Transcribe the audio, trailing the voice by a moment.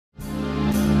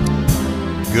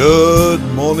Good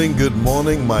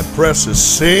morning, my precious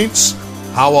saints.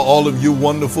 How are all of you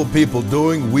wonderful people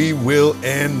doing? We will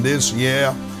end this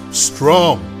year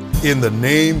strong in the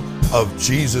name of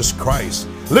Jesus Christ.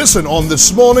 Listen, on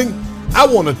this morning, I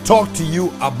want to talk to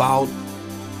you about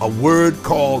a word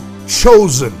called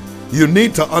chosen. You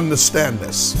need to understand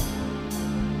this.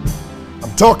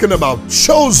 I'm talking about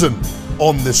chosen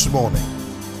on this morning.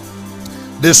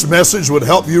 This message would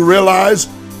help you realize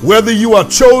whether you are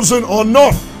chosen or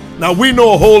not. Now, we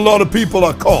know a whole lot of people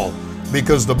are called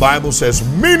because the Bible says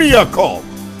many are called,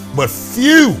 but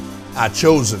few are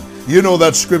chosen. You know,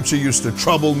 that scripture used to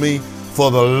trouble me for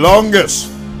the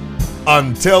longest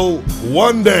until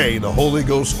one day the Holy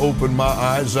Ghost opened my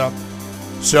eyes up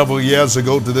several years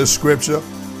ago to this scripture.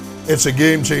 It's a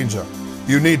game changer.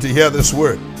 You need to hear this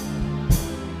word.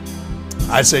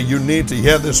 I say you need to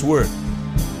hear this word.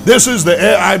 This is the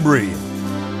air I breathe.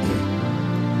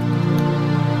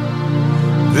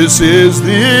 This is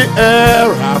the air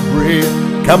I breathe.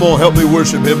 Come on, help me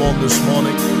worship him on this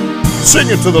morning. Sing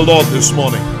it to the Lord this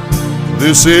morning.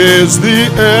 This is the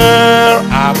air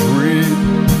I breathe.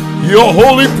 Your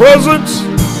holy presence.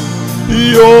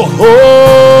 Your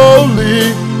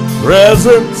holy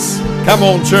presence. Come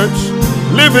on, church.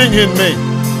 Living in me.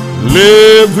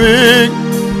 Living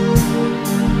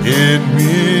in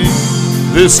me.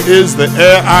 This is the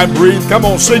air I breathe. Come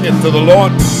on, sing it to the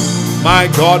Lord. My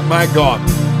God, my God.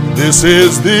 This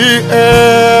is the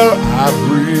air I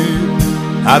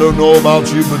breathe. I don't know about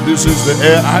you, but this is the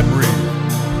air I breathe.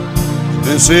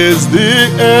 This is the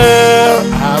air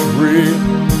I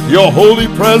breathe. Your holy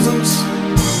presence.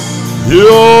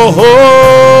 Your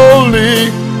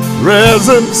holy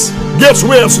presence. Guess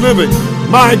where it's living?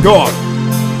 My God.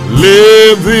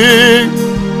 Living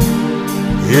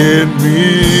in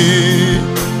me.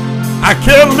 I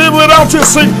can't live without you,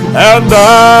 sing. And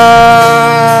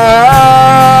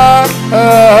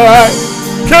I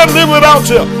can't live without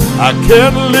you. I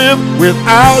can't live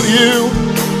without you.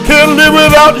 Can't live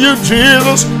without you,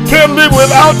 Jesus. Can't live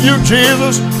without you,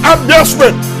 Jesus. I'm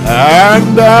desperate.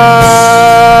 And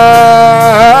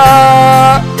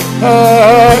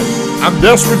I'm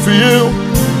desperate for you.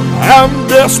 I'm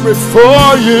desperate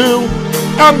for you.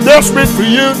 I'm desperate for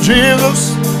you,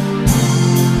 Jesus.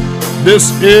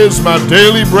 This is my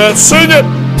daily bread. Sing it.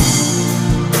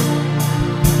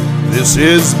 This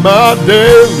is my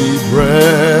daily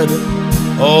bread.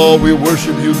 Oh, we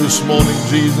worship you this morning,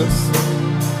 Jesus.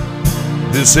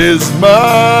 This is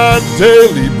my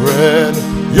daily bread.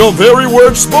 Your very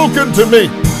word spoken to me.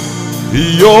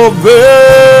 Your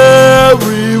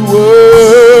very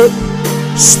word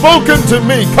spoken to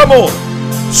me. Come on.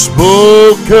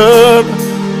 Spoken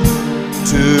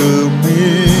to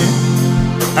me.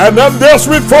 And I'm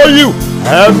desperate for you.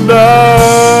 And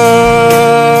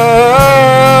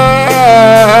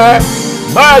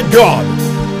my God,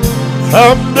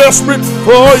 I'm desperate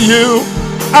for you.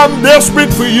 I'm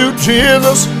desperate for you,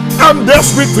 Jesus. I'm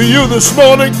desperate for you this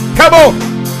morning. Come on.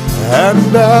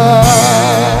 And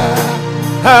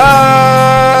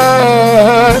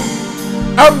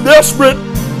I'm desperate.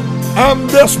 I'm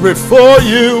desperate for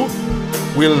you.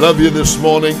 We love you this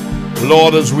morning.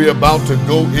 Lord, as we're about to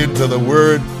go into the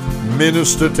word,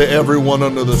 minister to everyone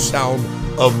under the sound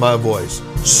of my voice.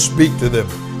 Speak to them,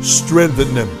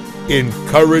 strengthen them,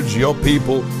 encourage your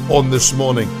people on this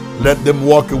morning. Let them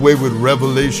walk away with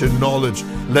revelation knowledge.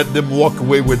 Let them walk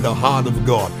away with the heart of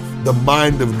God, the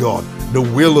mind of God, the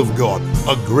will of God,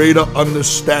 a greater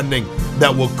understanding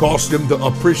that will cause them to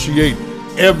appreciate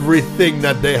everything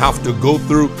that they have to go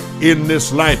through in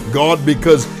this life, God,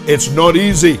 because it's not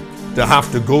easy to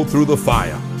have to go through the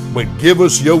fire. But give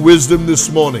us your wisdom this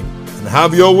morning and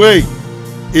have your way.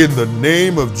 In the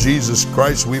name of Jesus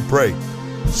Christ we pray.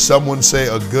 Someone say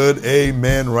a good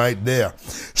amen right there.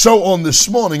 So on this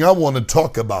morning, I want to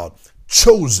talk about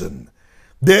chosen.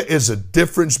 There is a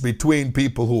difference between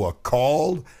people who are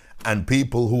called and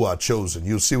people who are chosen.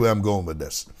 You'll see where I'm going with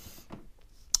this.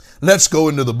 Let's go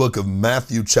into the book of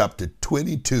Matthew chapter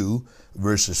 22,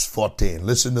 verses 14.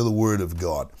 Listen to the word of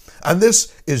God. And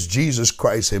this is Jesus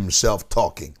Christ himself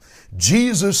talking.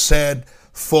 Jesus said,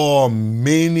 for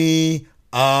many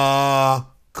are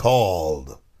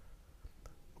called,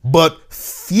 but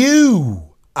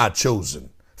few are chosen.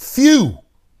 Few.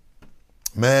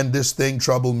 Man, this thing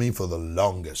troubled me for the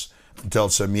longest until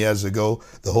some years ago,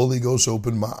 the Holy Ghost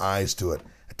opened my eyes to it.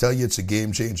 I tell you, it's a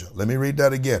game changer. Let me read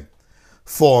that again.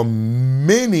 For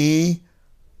many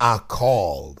are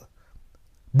called,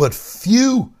 but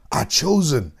few are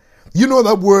chosen. You know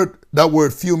that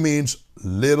word few means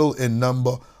little in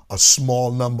number, a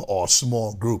small number, or a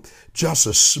small group. Just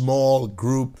a small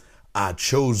group are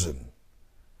chosen.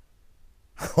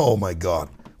 Oh my God.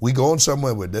 We going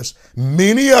somewhere with this.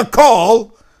 Many are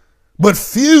called, but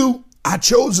few are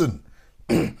chosen.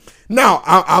 Now,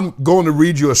 I'm going to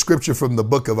read you a scripture from the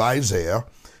book of Isaiah,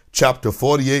 chapter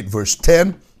 48, verse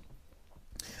 10.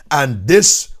 And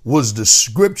this was the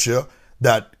scripture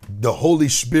that the Holy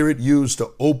Spirit used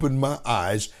to open my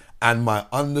eyes and my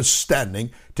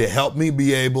understanding to help me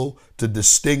be able to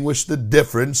distinguish the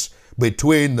difference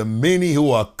between the many who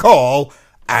are called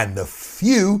and the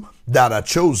few that are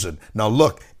chosen. Now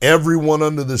look, everyone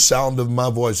under the sound of my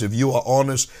voice, if you are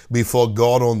honest before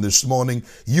God on this morning,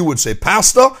 you would say,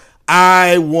 Pastor,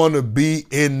 I want to be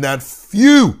in that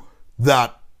few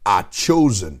that are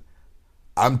chosen.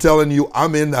 I'm telling you,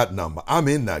 I'm in that number. I'm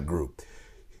in that group.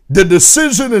 The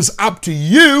decision is up to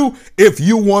you if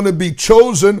you want to be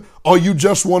chosen or you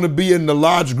just want to be in the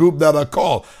large group that are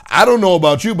called. I don't know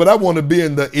about you, but I want to be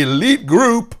in the elite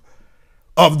group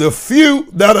of the few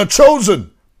that are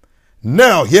chosen.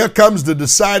 Now, here comes the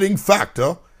deciding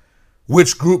factor,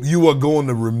 which group you are going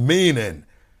to remain in.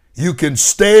 You can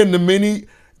stay in the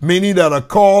many that are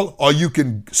called, or you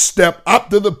can step up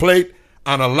to the plate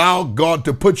and allow God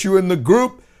to put you in the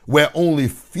group where only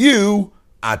few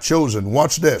are chosen.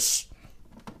 Watch this.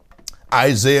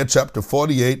 Isaiah chapter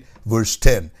 48, verse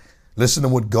 10. Listen to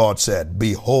what God said.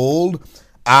 Behold,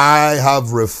 I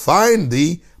have refined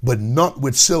thee, but not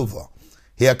with silver.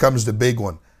 Here comes the big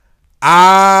one.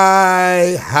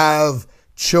 I have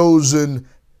chosen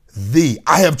thee.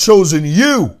 I have chosen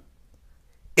you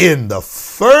in the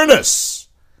furnace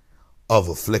of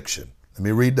affliction. Let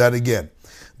me read that again.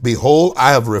 Behold,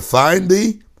 I have refined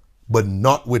thee, but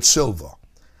not with silver.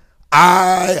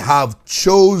 I have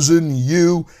chosen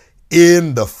you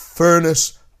in the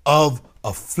furnace of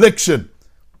affliction.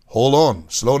 Hold on,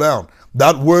 slow down.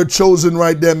 That word chosen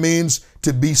right there means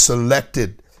to be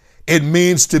selected. It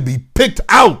means to be picked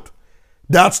out.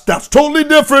 That's totally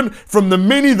different from the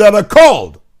many that are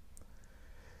called.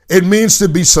 It means to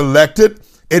be selected.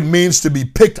 It means to be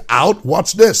picked out.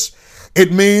 Watch this.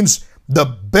 It means the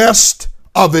best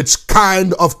of its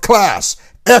kind of class,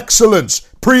 excellence,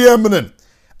 preeminent.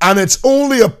 And it's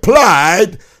only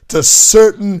applied to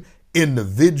certain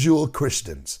individual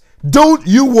Christians. Don't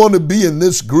you want to be in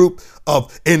this group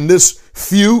in this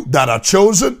few that are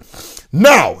chosen?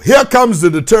 Now, here comes the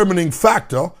determining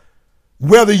factor,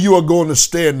 whether you are going to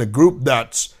stay in the group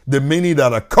that's the many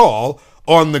that are called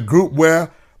or in the group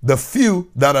where the few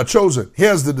that are chosen.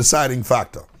 Here's the deciding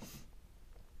factor.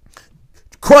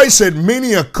 Christ said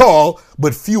many are called,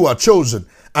 but few are chosen.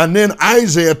 And then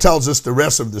Isaiah tells us the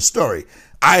rest of the story.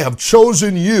 I have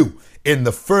chosen you in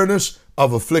the furnace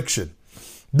of affliction.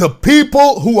 The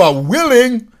people who are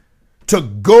willing to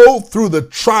go through the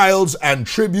trials and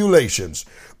tribulations,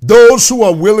 those who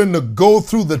are willing to go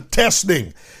through the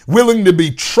testing, willing to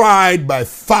be tried by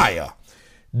fire,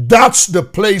 that's the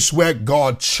place where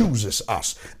God chooses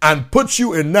us and puts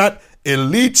you in that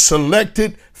elite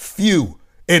selected few,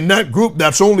 in that group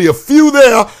that's only a few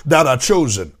there that are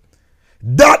chosen.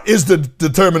 That is the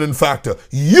determining factor.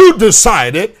 You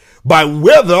decide it by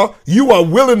whether you are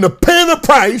willing to pay the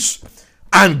price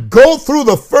and go through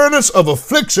the furnace of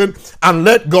affliction and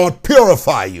let God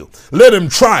purify you. Let him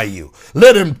try you.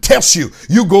 Let him test you.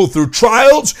 You go through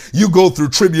trials, you go through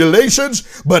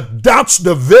tribulations, but that's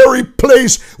the very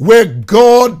place where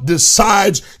God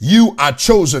decides you are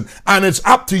chosen. And it's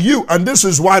up to you. And this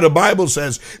is why the Bible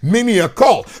says many are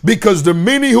called, because the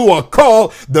many who are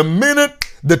called, the minute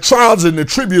the trials and the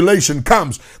tribulation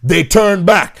comes, they turn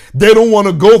back. They don't want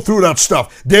to go through that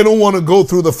stuff. They don't want to go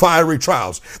through the fiery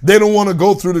trials. They don't want to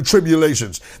go through the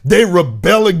tribulations. They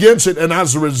rebel against it, and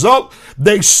as a result,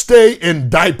 they stay in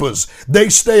diapers. They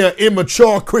stay an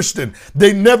immature Christian.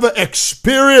 They never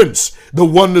experience the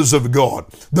wonders of God,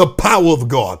 the power of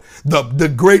God,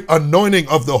 the great anointing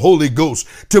of the Holy Ghost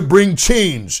to bring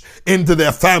change into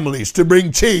their families, to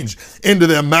bring change into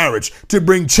their marriage, to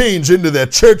bring change into their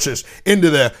churches, into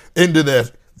their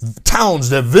towns,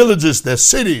 their villages, their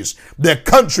cities, their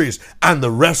countries, and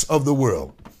the rest of the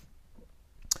world.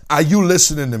 Are you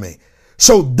listening to me?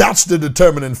 So that's the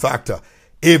determining factor.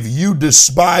 If you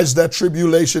despise that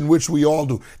tribulation, which we all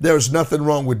do, there's nothing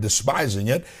wrong with despising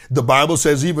it. The Bible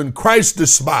says even Christ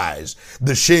despised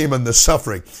the shame and the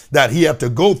suffering that he had to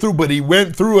go through, but he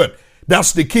went through it.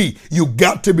 That's the key. You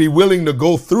got to be willing to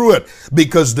go through it,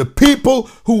 because the people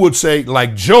who would say,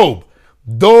 like Job,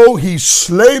 though he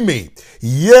slay me,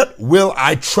 yet will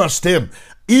I trust him.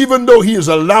 Even though he has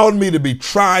allowed me to be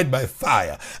tried by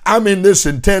fire, I'm in this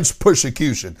intense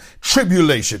persecution,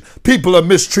 tribulation. People are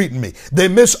mistreating me. They're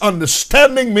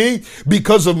misunderstanding me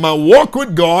because of my walk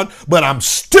with God, but I'm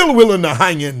still willing to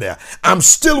hang in there. I'm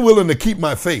still willing to keep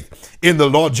my faith in the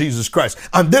Lord Jesus Christ.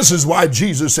 And this is why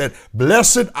Jesus said,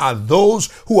 blessed are those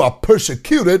who are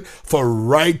persecuted for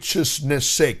righteousness'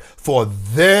 sake, for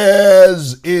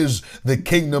theirs is the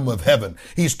kingdom of heaven.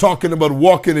 He's talking about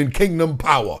walking in kingdom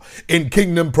power, in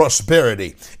kingdom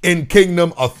prosperity, in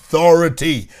kingdom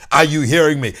authority. Are you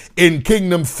hearing me? In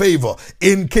kingdom favor,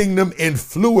 in kingdom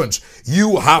influence.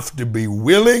 You have to be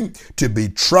willing to be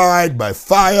tried by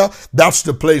fire. That's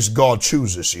the place God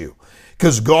chooses you.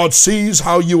 Because God sees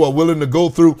how you are willing to go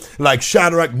through, like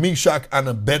Shadrach, Meshach, and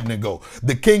Abednego.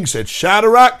 The king said,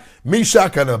 Shadrach,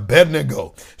 Meshach, and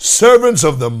Abednego, servants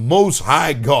of the Most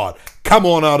High God, come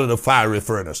on out of the fiery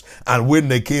furnace. And when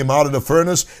they came out of the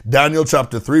furnace, Daniel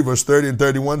chapter 3, verse 30 and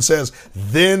 31 says,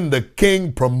 then the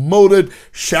king promoted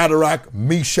Shadrach,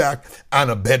 Meshach,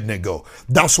 and Abednego.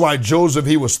 That's why Joseph,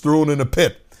 he was thrown in a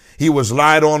pit. He was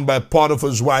lied on by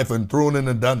Potiphar's wife and thrown in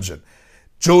a dungeon.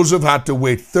 Joseph had to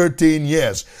wait 13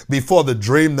 years before the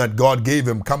dream that God gave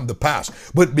him come to pass.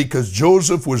 But because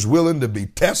Joseph was willing to be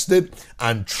tested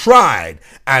and tried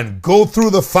and go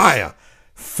through the fire,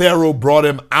 Pharaoh brought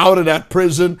him out of that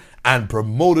prison and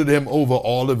promoted him over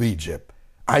all of Egypt.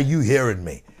 Are you hearing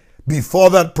me?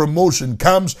 Before that promotion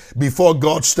comes, before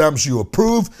God stamps you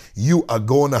approved, you are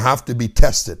going to have to be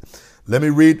tested. Let me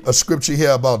read a scripture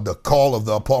here about the call of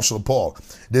the Apostle Paul.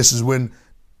 This is when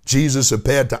Jesus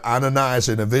appeared to Ananias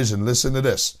in a vision. Listen to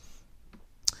this.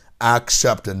 Acts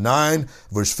chapter 9,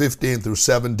 verse 15 through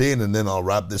 17, and then I'll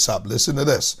wrap this up. Listen to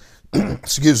this.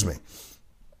 Excuse me.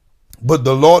 But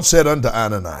the Lord said unto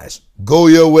Ananias, go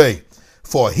your way.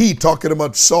 For he, talking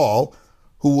about Saul,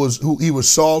 he was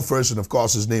Saul first, and of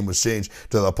course his name was changed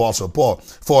to the Apostle Paul.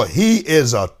 For he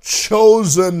is a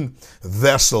chosen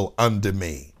vessel unto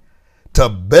me, to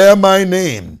bear my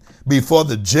name before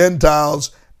the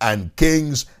Gentiles and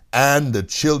kings and the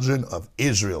children of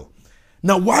Israel.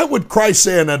 Now, why would Christ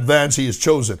say in advance he is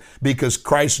chosen? Because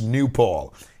Christ knew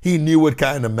Paul. He knew what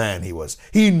kind of man he was.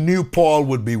 He knew Paul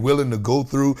would be willing to go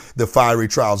through the fiery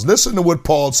trials. Listen to what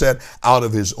Paul said out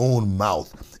of his own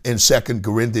mouth in 2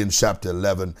 Corinthians chapter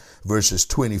 11, verses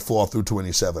 24 through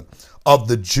 27. Of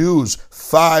the Jews,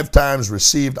 5 times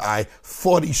received I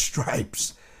 40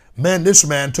 stripes. Man, this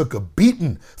man took a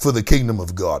beating for the kingdom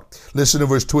of God. Listen to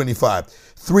verse 25.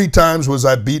 3 times was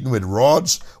I beaten with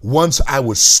rods. Once I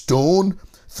was stoned.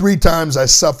 3 times I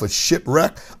suffered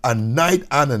shipwreck. A night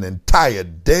and an entire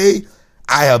day.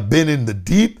 I have been in the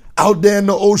deep, out there in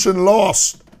the ocean,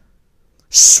 lost,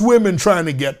 swimming, trying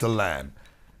to get to land.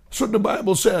 That's what the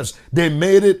Bible says. They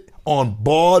made it on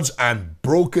boards and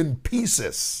broken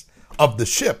pieces of the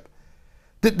ship.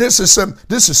 This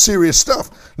is serious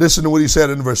stuff. Listen to what he said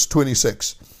in verse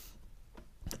 26.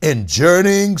 In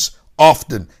journeyings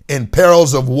often, in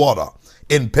perils of water,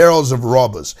 in perils of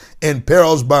robbers, in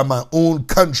perils by my own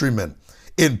countrymen,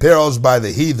 in perils by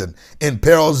the heathen, in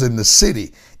perils in the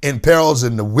city, in perils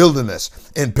in the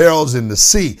wilderness, in perils in the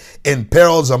sea, in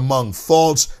perils among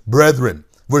false brethren.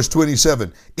 Verse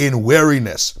 27, in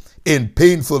weariness, in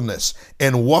painfulness,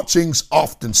 in watchings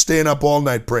often, staying up all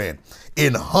night praying,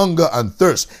 in hunger and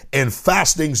thirst, in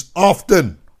fastings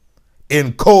often,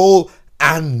 in cold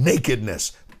and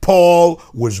nakedness. Paul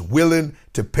was willing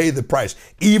to pay the price.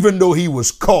 Even though he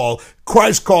was called,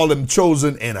 Christ called him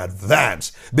chosen in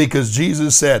advance, because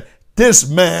Jesus said, this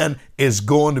man is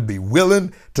going to be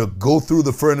willing to go through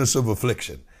the furnace of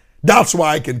affliction. That's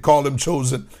why I can call him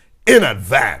chosen in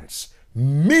advance.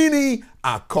 Many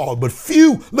are called, but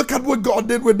few. Look at what God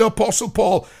did with the Apostle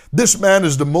Paul. This man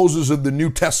is the Moses of the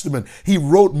New Testament. He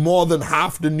wrote more than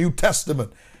half the New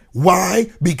Testament. Why?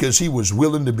 Because he was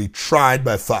willing to be tried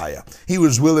by fire. He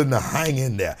was willing to hang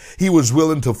in there. He was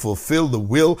willing to fulfill the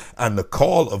will and the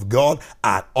call of God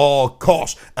at all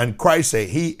costs. And Christ said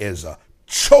he is a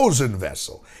chosen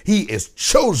vessel. He is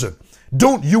chosen.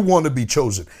 Don't you want to be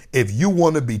chosen? If you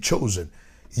want to be chosen,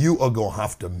 you are going to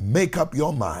have to make up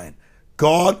your mind.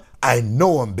 God, I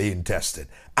know I'm being tested.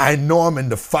 I know I'm in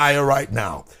the fire right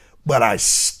now, but I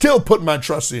still put my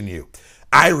trust in you.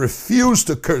 I refuse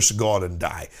to curse God and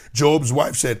die. Job's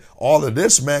wife said, all of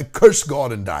this, man, curse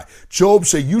God and die. Job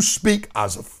said, you speak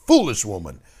as a foolish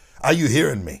woman. Are you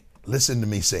hearing me? Listen to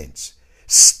me, saints.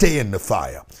 Stay in the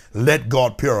fire. Let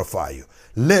God purify you.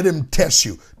 Let him test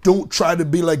you. Don't try to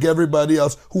be like everybody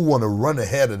else who want to run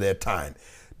ahead of their time.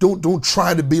 Don't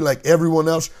try to be like everyone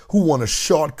else who want to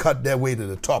shortcut their way to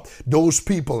the top. Those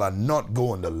people are not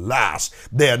going to last.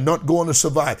 They are not going to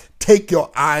survive. Take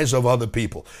your eyes of other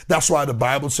people. That's why the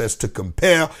Bible says to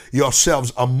compare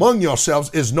yourselves among yourselves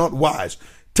is not wise.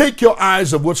 Take your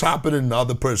eyes of what's happening in the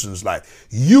other person's life.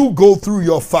 You go through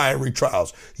your fiery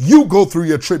trials. You go through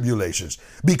your tribulations,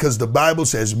 because the Bible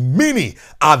says many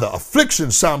are the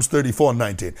afflictions, Psalms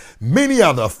 34:19. Many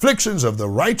are the afflictions of the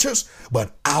righteous,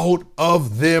 but out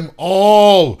of them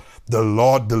all the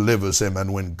Lord delivers him.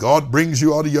 And when God brings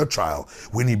you out of your trial,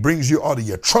 when he brings you out of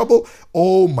your trouble,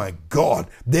 oh my God,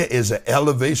 there is an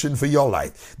elevation for your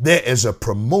life. There is a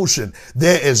promotion.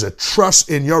 There is a trust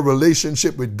in your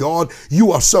relationship with God.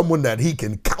 You are someone that he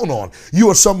can count on. You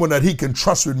are someone that he can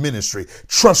trust with ministry,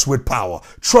 trust with power,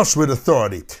 trust with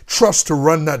authority, trust to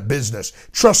run that business,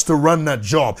 trust to run that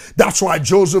job. That's why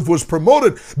Joseph was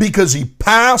promoted, because he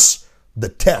passed the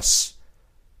test.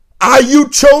 Are you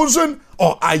chosen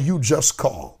or are you just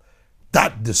called?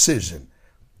 That decision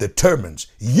determines.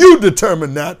 You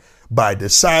determine that by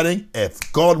deciding,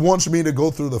 if God wants me to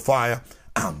go through the fire,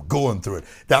 I'm going through it.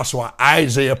 That's why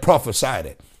Isaiah prophesied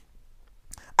it.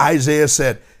 Isaiah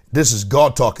said, this is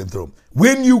God talking through him.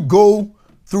 When you go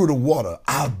through the water,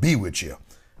 I'll be with you.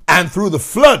 And through the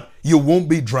flood, you won't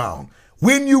be drowned.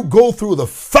 When you go through the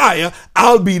fire,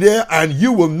 I'll be there and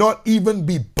you will not even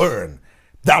be burned.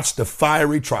 That's the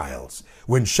fiery trials.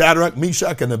 When Shadrach,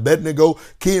 Meshach, and Abednego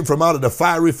came from out of the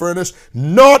fiery furnace,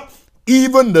 not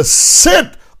even the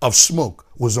scent of smoke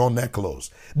was on their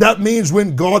clothes. That means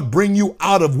when God bring you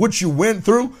out of what you went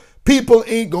through, people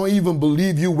ain't going to even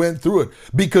believe you went through it.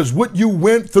 Because what you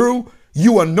went through,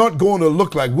 you are not going to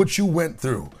look like what you went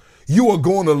through. You are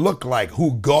going to look like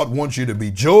who God wants you to be.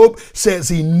 Job says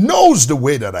he knows the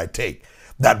way that I take,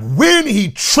 that when he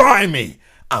try me,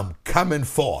 I'm coming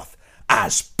forth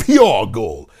as pure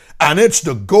gold. And it's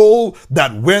the gold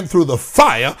that went through the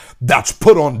fire that's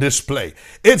put on display.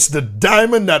 It's the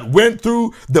diamond that went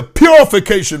through the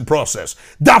purification process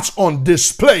that's on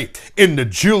display in the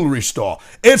jewelry store.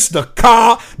 It's the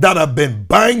car that have been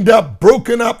banged up,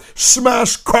 broken up,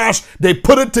 smashed, crashed. They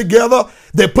put it together,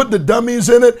 they put the dummies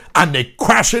in it, and they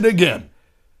crash it again.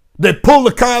 They pull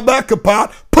the car back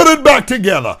apart, put it back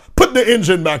together, put the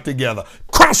engine back together,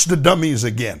 crash the dummies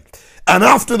again. And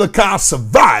after the car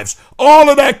survives all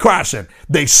of that crashing,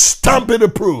 they stamp it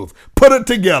approved, put it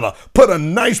together, put a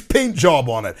nice paint job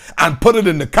on it, and put it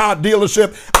in the car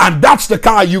dealership. And that's the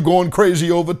car you going crazy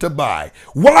over to buy.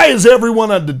 Why is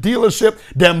everyone at the dealership,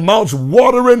 their mouths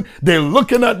watering? They're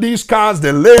looking at these cars,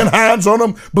 they're laying hands on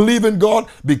them, believing God,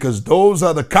 because those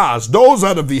are the cars, those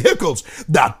are the vehicles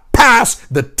that pass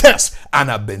the test and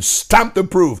have been stamped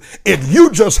approved. If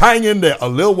you just hang in there a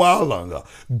little while longer,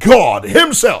 God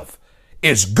himself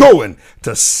is going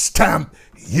to stamp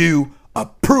you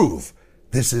approved.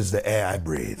 This is the air I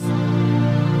breathe.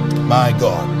 My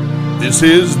God, this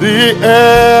is the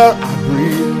air I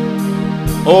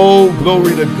breathe. Oh,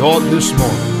 glory to God this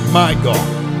morning. My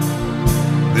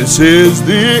God, this is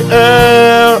the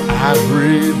air I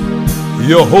breathe.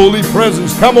 Your holy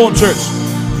presence. Come on, church.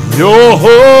 Your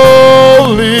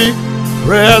holy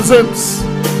presence.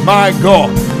 My God,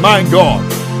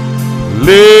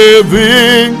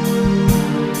 living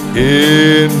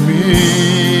in me,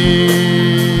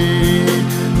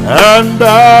 and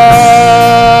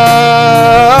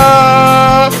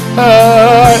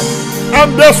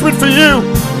I'm desperate for you.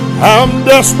 I'm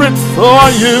desperate for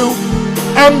you.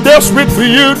 I'm desperate for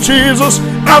you, Jesus.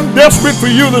 I'm desperate for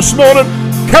you this morning.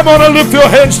 Come on and lift your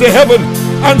hands to heaven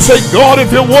and say, God,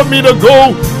 if you want me to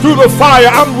go through the fire,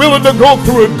 I'm willing to go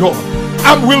through it, God.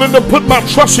 I'm willing to put my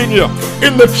trust in you,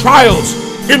 in the trials,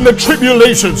 in the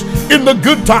tribulations, in the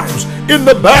good times, in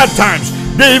the bad times.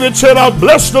 David said, I'll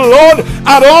bless the Lord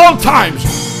at all times.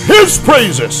 His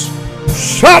praises,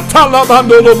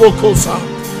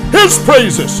 his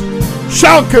praises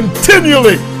shall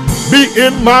continually be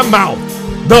in my mouth.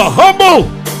 The humble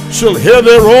shall hear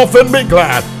thereof and be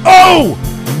glad. Oh,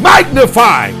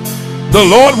 magnify the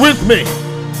Lord with me,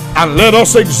 and let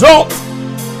us exalt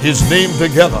his name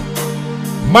together.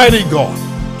 Mighty God,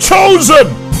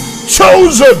 chosen.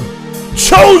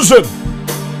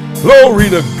 Glory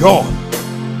to God.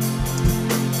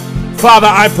 Father,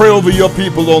 I pray over your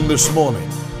people on this morning.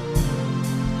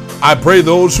 I pray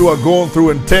those who are going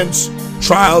through intense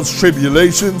trials,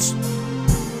 tribulations,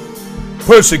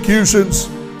 persecutions,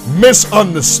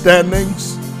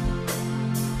 misunderstandings.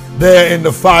 They're in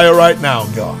the fire right now,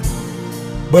 God.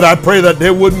 But I pray that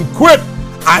they wouldn't quit.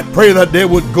 I pray that they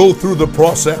would go through the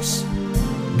process.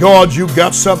 God, you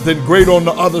got something great on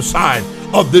the other side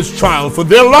of this trial for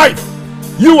their life.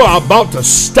 You are about to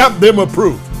stamp them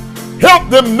approved. Help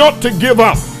them not to give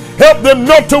up. Help them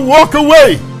not to walk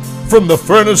away from the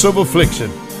furnace of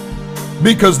affliction.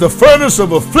 Because the furnace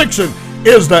of affliction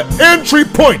is the entry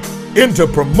point into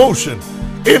promotion,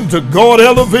 into God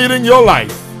elevating your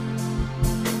life.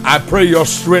 I pray your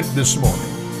strength this morning.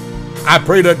 I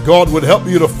pray that God would help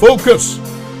you to focus.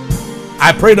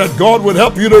 I pray that God would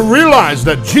help you to realize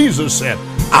that Jesus said,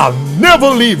 I'll never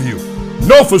leave you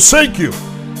nor forsake you,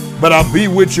 but I'll be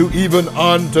with you even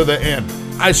unto the end.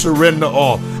 I surrender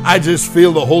all. I just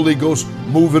feel the Holy Ghost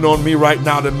moving on me right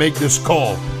now to make this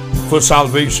call for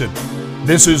salvation.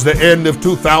 This is the end of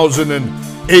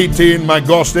 2018. My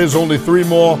gosh, there's only three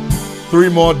more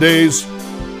days,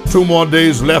 2 more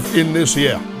days left in this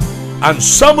year. And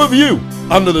some of you,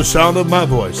 under the sound of my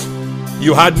voice,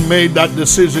 you hadn't made that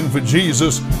decision for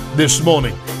Jesus this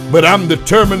morning. But I'm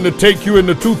determined to take you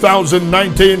into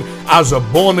 2019 as a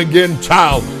born-again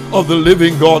child of the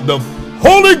living God. The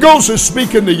Holy Ghost is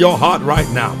speaking to your heart right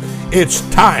now. It's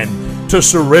time to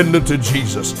surrender to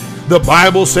Jesus. The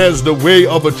Bible says the way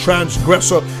of a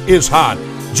transgressor is hard.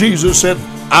 Jesus said,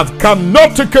 I've come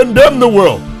not to condemn the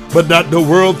world, but that the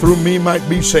world through me might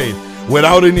be saved.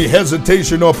 Without any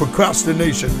hesitation or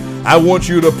procrastination, I want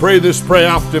you to pray this prayer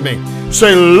after me.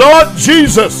 Say, Lord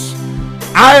Jesus,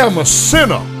 I am a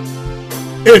sinner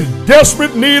in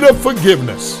desperate need of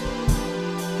forgiveness.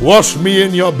 Wash me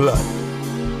in your blood.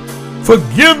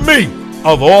 Forgive me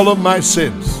of all of my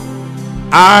sins.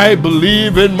 I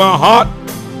believe in my heart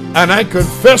and I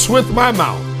confess with my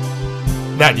mouth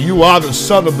that you are the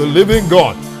Son of the living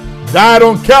God, died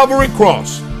on Calvary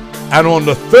cross, and on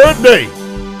the 3rd day,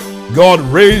 God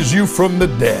raised you from the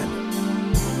dead.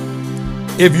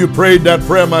 If you prayed that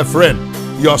prayer, my friend,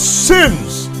 your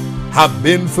sins have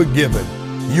been forgiven.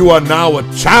 You are now a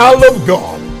child of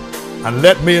God. And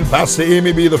let me and Pastor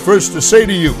Aimee be the first to say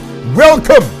to you,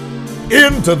 welcome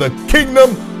into the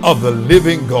kingdom of the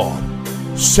living God.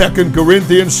 2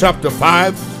 Corinthians chapter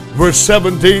 5, verse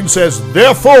 17 says,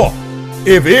 therefore,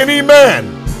 if any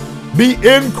man be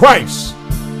in Christ,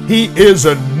 he is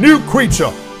a new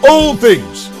creature. Old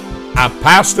things are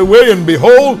passed away, and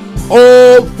behold,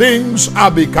 all things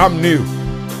are become new.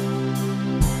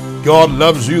 God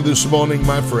loves you this morning,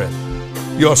 my friend.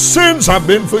 Your sins have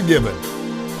been forgiven.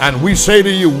 And we say to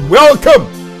you, welcome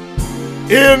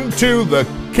into the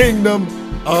kingdom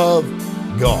of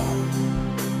God.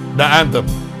 The anthem.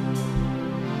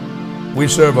 We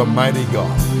serve a mighty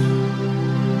God.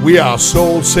 We are a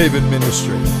soul-saving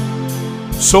ministry.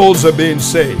 Souls are being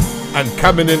saved and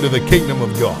coming into the kingdom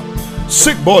of God.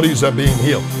 Sick bodies are being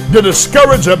healed. The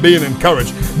discouraged are being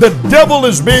encouraged. The devil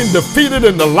is being defeated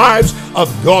in the lives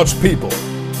of God's people.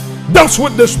 That's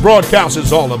what this broadcast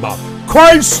is all about.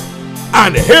 Christ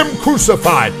and Him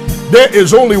crucified. There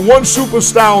is only one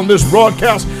superstar on this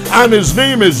broadcast, and His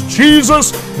name is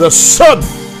Jesus, the Son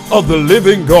of the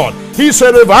living God. He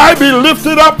said, if I be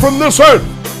lifted up from this earth,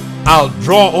 I'll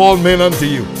draw all men unto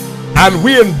you. And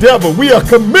we endeavor, we are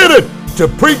committed to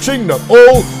preaching the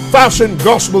old-fashioned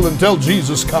gospel until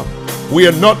Jesus comes. We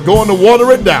are not going to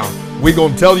water it down. We're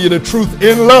going to tell you the truth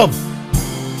in love,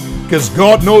 because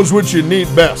God knows what you need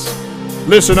best.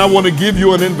 Listen, I want to give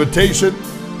you an invitation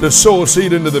to sow a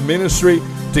seed into the ministry,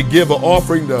 to give an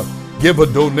offering, to give a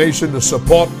donation to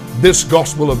support this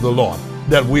gospel of the Lord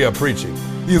that we are preaching.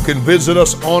 You can visit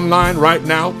us online right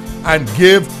now and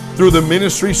give through the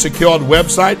ministry secured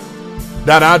website.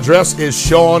 That address is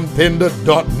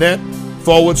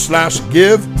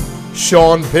seanpinder.net/give,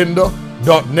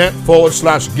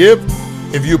 seanpinder.net/give.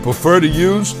 If you prefer to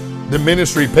use the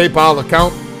ministry PayPal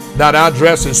account, that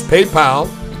address is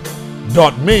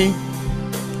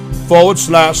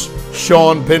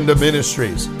paypal.me/Sean Pinder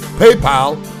Ministries.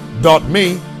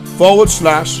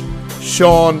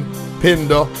 paypal.me/Sean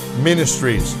Pinder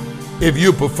Ministries. If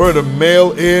you prefer to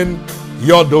mail in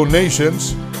your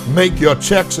donations, make your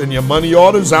checks and your money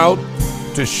orders out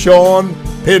to Sean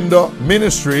Pinder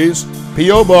Ministries,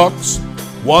 P.O. Box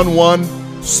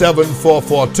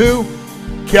 11742,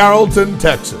 Carrollton,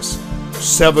 Texas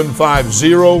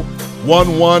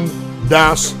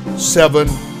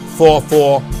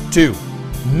 75011-7442.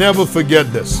 Never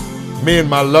forget this. Me and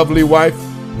my lovely wife,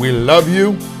 we love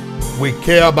you. We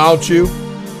care about you.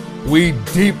 We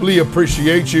deeply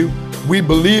appreciate you. We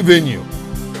believe in you.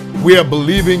 We are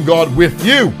believing God with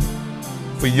you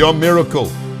for your miracle,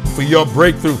 for your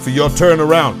breakthrough, for your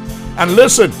turnaround. And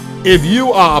listen, if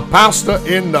you are a pastor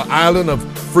in the island of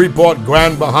Freeport,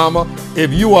 Grand Bahama,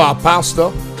 if you are a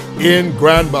pastor in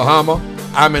Grand Bahama,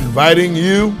 I'm inviting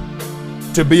you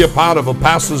to be a part of a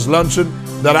pastor's luncheon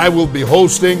that I will be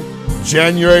hosting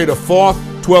January the 4th,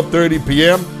 12:30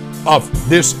 p.m. of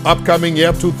this upcoming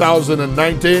year,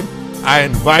 2019. I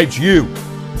invite you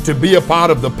to be a part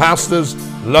of the pastor's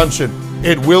luncheon.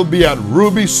 It will be at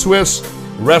Ruby Swiss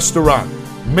Restaurant.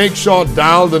 Make sure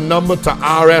dial the number to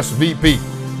RSVP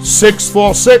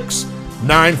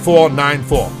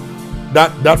 646-9494.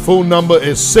 That phone number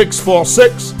is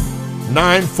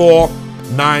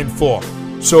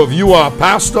 646-9494. So if you are a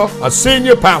pastor, a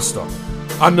senior pastor,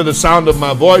 under the sound of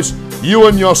my voice, you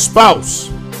and your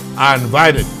spouse are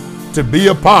invited to be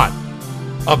a part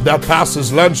of that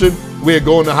pastor's luncheon. We're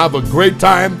going to have a great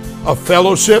time of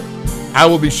fellowship. I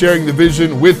will be sharing the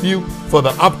vision with you for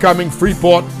the upcoming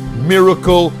Freeport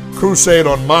Miracle Crusade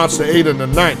on March the 8th and the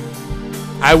 9th.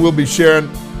 I will be sharing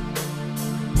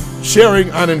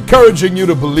and encouraging you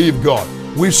to believe God.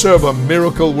 We serve a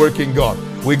miracle working God.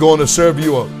 We're going to serve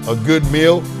you a good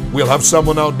meal. We'll have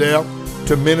someone out there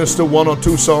to minister 1 or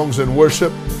 2 songs and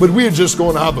worship. But we're just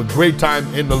going to have a great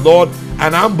time in the Lord.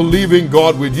 And I'm believing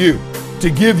God with you to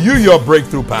give you your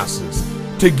breakthrough passes,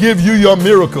 to give you your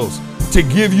miracles, to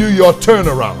give you your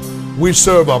turnaround. We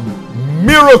serve a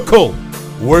miracle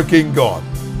working God.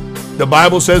 The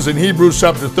Bible says in Hebrews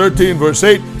chapter 13 verse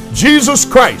 8, Jesus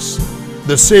Christ,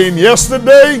 the same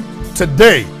yesterday,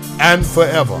 today, and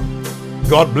forever.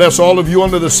 God bless all of you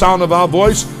under the sound of our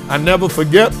voice. And never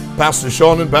forget, Pastor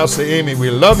Sean and Pastor Aimee, we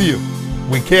love you.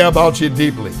 We care about you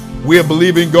deeply. We are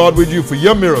believing God with you for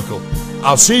your miracle.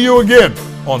 I'll see you again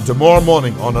on tomorrow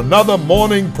morning on another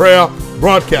morning prayer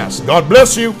broadcast. God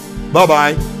bless you.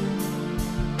 Bye-bye.